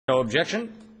No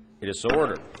objection. It is so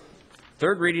ordered.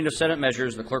 Third reading of Senate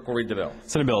measures. The clerk will read the bill.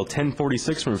 Senate Bill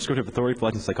 1046 from prescriptive authority for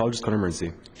licensed psychologists, declared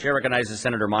emergency. Chair recognizes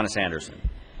Senator Monis Anderson.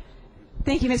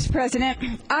 Thank you, Mr. President.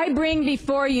 I bring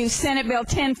before you Senate Bill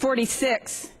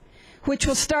 1046, which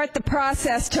will start the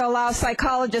process to allow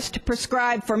psychologists to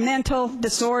prescribe for mental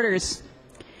disorders.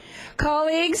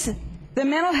 Colleagues, the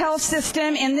mental health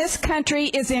system in this country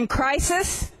is in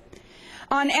crisis.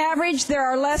 On average, there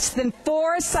are less than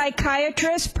 4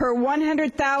 psychiatrists per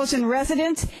 100,000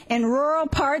 residents in rural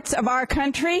parts of our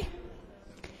country.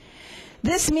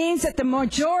 This means that the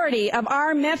majority of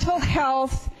our mental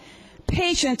health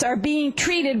patients are being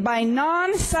treated by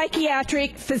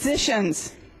non-psychiatric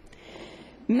physicians.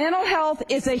 Mental health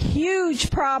is a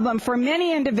huge problem for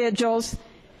many individuals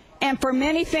and for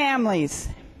many families.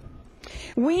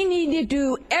 We need to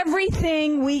do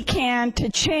everything we can to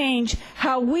change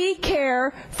how we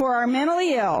care for our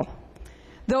mentally ill,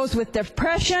 those with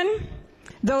depression,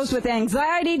 those with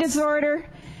anxiety disorder,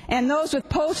 and those with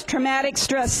post-traumatic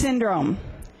stress syndrome.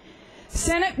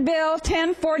 Senate Bill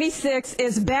 1046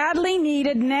 is badly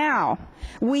needed now.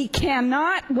 We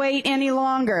cannot wait any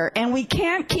longer, and we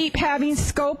can't keep having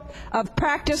scope of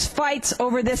practice fights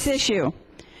over this issue.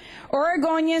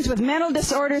 Oregonians with mental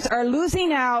disorders are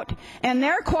losing out, and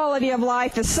their quality of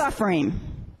life is suffering.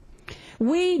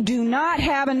 We do not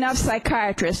have enough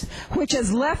psychiatrists, which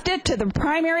has left it to the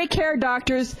primary care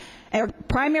doctors and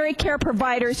primary care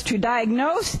providers to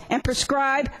diagnose and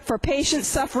prescribe for patients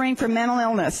suffering from mental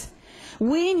illness.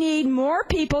 We need more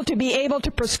people to be able to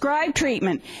prescribe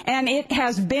treatment, and it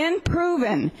has been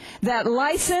proven that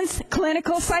licensed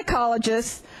clinical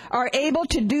psychologists are able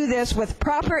to do this with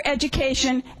proper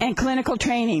education and clinical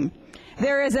training.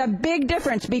 There is a big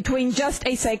difference between just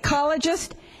a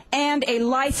psychologist and a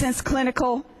licensed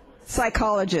clinical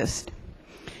psychologist.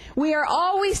 We are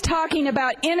always talking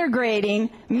about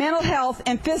integrating mental health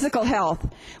and physical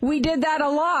health. We did that a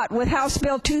lot with House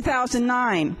Bill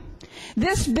 2009.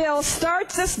 This bill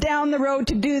starts us down the road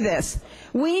to do this.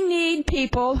 We need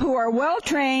people who are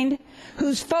well-trained,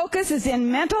 whose focus is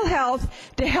in mental health,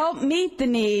 to help meet the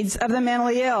needs of the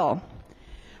mentally ill.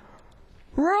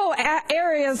 Rural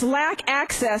areas lack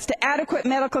access to adequate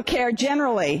medical care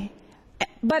generally,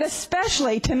 but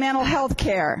especially to mental health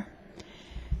care.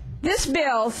 This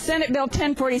bill, Senate Bill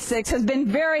 1046, has been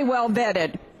very well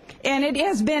vetted, and it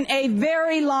has been a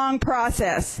very long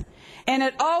process. And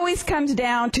it always comes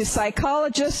down to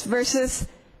psychologists versus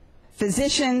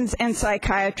physicians and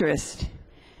psychiatrists.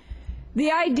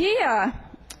 The idea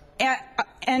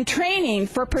and training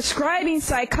for prescribing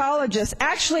psychologists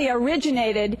actually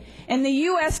originated in the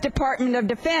U.S. Department of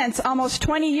Defense almost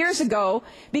 20 years ago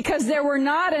because there were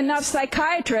not enough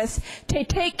psychiatrists to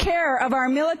take care of our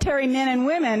military men and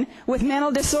women with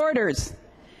mental disorders.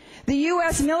 The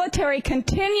U.S. military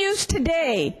continues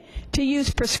today to use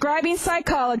prescribing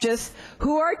psychologists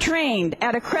who are trained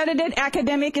at accredited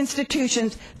academic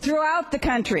institutions throughout the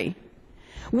country.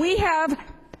 We have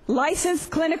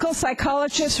licensed clinical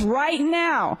psychologists right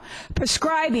now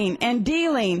prescribing and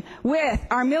dealing with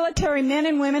our military men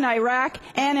and women in Iraq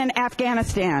and in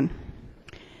Afghanistan.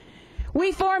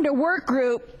 We formed a work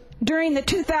group during the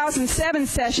 2007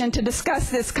 session to discuss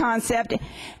this concept,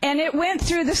 and it went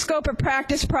through the scope of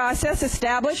practice process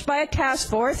established by a task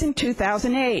force in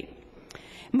 2008.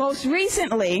 Most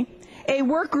recently, a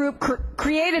work group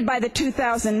created by the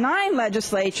 2009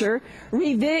 legislature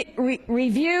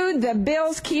reviewed the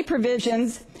bill's key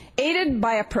provisions, aided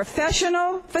by a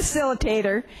professional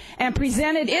facilitator, and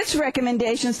presented its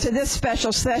recommendations to this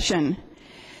special session.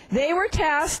 They were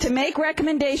tasked to make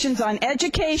recommendations on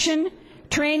education,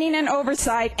 training, and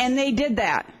oversight, and they did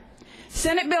that.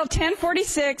 Senate Bill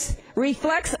 1046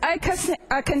 reflects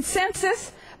a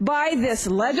consensus by this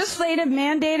legislative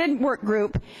mandated work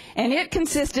group, and it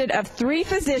consisted of 3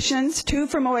 physicians, 2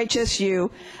 from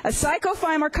OHSU, a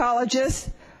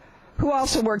psychopharmacologist who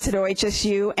also works at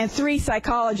OHSU, and 3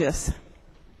 psychologists.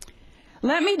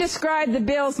 Let me describe the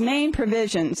bill's main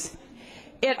provisions.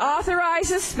 It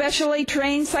authorizes specially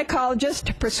trained psychologists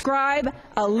to prescribe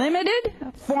a limited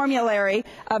formulary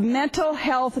of mental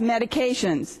health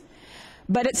medications,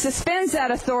 but it suspends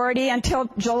that authority until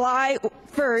July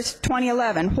 1st,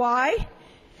 2011. Why?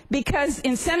 Because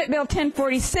in Senate Bill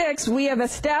 1046, we have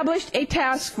established a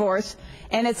task force,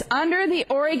 and it's under the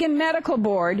Oregon Medical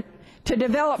Board to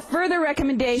develop further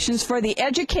recommendations for the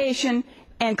education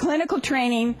and clinical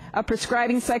training of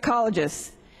prescribing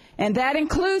psychologists. And that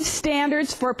includes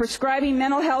standards for prescribing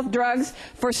mental health drugs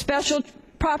for special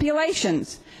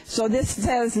populations. So this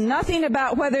says nothing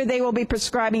about whether they will be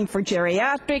prescribing for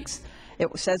geriatrics.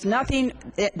 It says nothing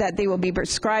that they will be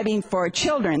prescribing for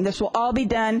children. This will all be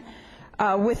done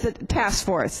with the task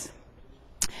force.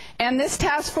 And this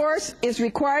task force is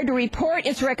required to report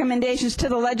its recommendations to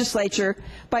the legislature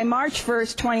by March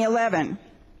 1st, 2011.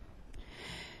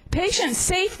 Patient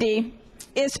safety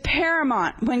is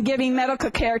paramount when giving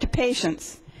medical care to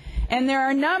patients, and there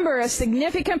are a number of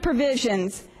significant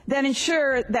provisions that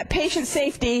ensure that patient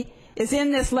safety is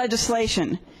in this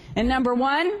legislation. And number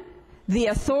one, the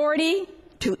authority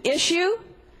to issue,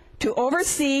 to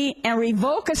oversee, and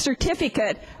revoke a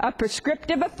certificate of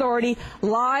prescriptive authority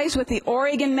lies with the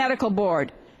Oregon Medical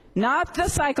Board, not the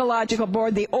Psychological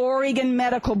Board, the Oregon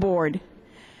Medical Board.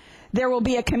 There will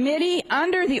be a committee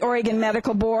under the Oregon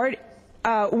Medical Board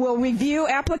will review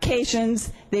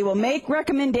applications. They will make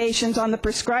recommendations on the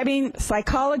prescribing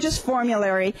psychologist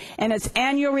formulary and its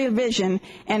annual revision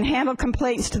and handle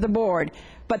complaints to the board.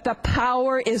 But the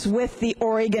power is with the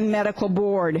Oregon Medical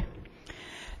Board.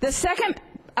 The second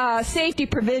safety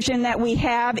provision that we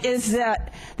have is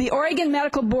that the Oregon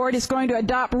Medical Board is going to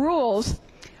adopt rules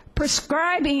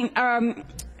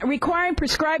requiring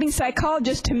prescribing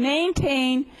psychologists to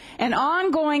maintain an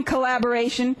ongoing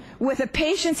collaboration with a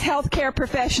patient's health care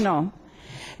professional.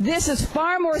 This is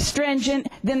far more stringent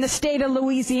than the state of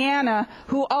Louisiana,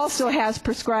 who also has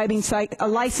a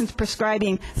licensed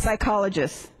prescribing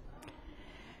psychologist.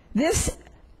 This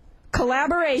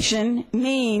collaboration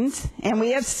means, and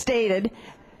we have stated,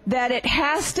 that it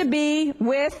has to be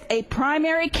with a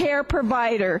primary care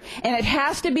provider, and it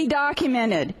has to be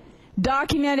documented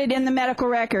in the medical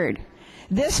record.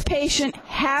 This patient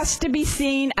has to be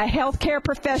seeing a healthcare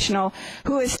professional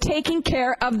who is taking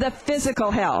care of the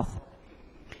physical health.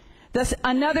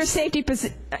 Another safety, this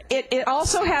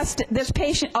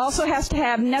patient also has to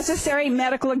have necessary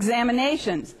medical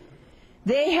examinations.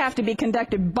 They have to be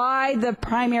conducted by the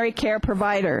primary care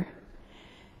provider.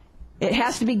 It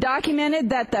has to be documented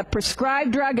that the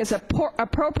prescribed drug is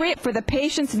appropriate for the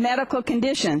patient's medical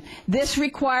condition. This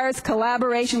requires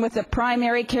collaboration with the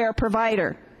primary care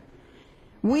provider.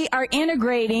 We are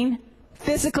integrating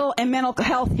physical and mental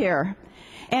health here,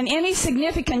 and any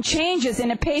significant changes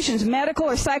in a patient's medical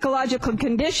or psychological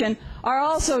condition are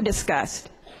also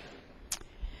discussed.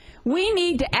 We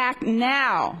need to act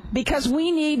now because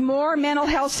we need more mental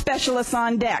health specialists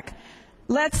on deck.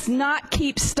 Let's not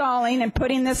keep stalling and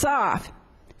putting this off.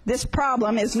 This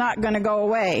problem is not going to go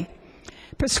away.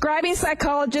 Prescribing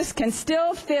psychologists can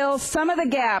still fill some of the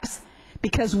gaps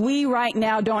because we right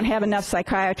now don't have enough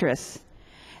psychiatrists.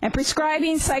 And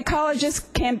prescribing psychologists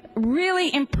can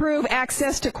really improve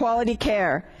access to quality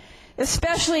care,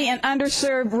 especially in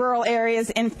underserved rural areas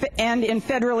and in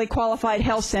federally qualified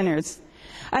health centers.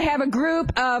 I have a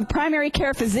group of primary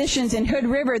care physicians in Hood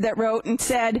River that wrote and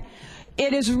said,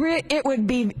 it would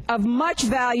be of much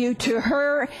value to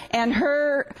her and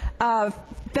her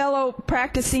fellow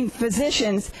practicing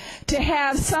physicians to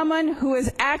have someone who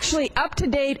is actually up to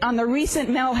date on the recent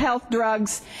mental health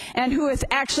drugs and who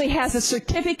actually has a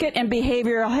certificate in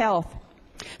behavioral health.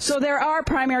 So there are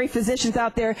primary physicians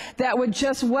out there that would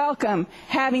just welcome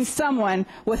having someone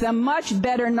with a much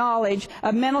better knowledge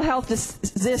of mental health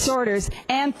disorders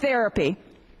and therapy.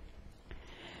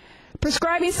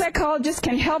 Prescribing psychologists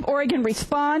can help Oregon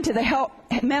respond to the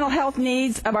mental health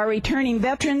needs of our returning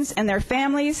veterans and their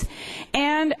families,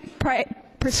 and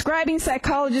prescribing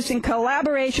psychologists in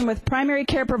collaboration with primary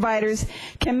care providers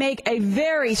can make a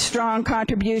very strong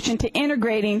contribution to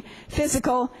integrating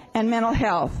physical and mental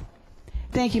health.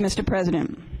 Thank you, Mr.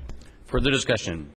 President. Further discussion.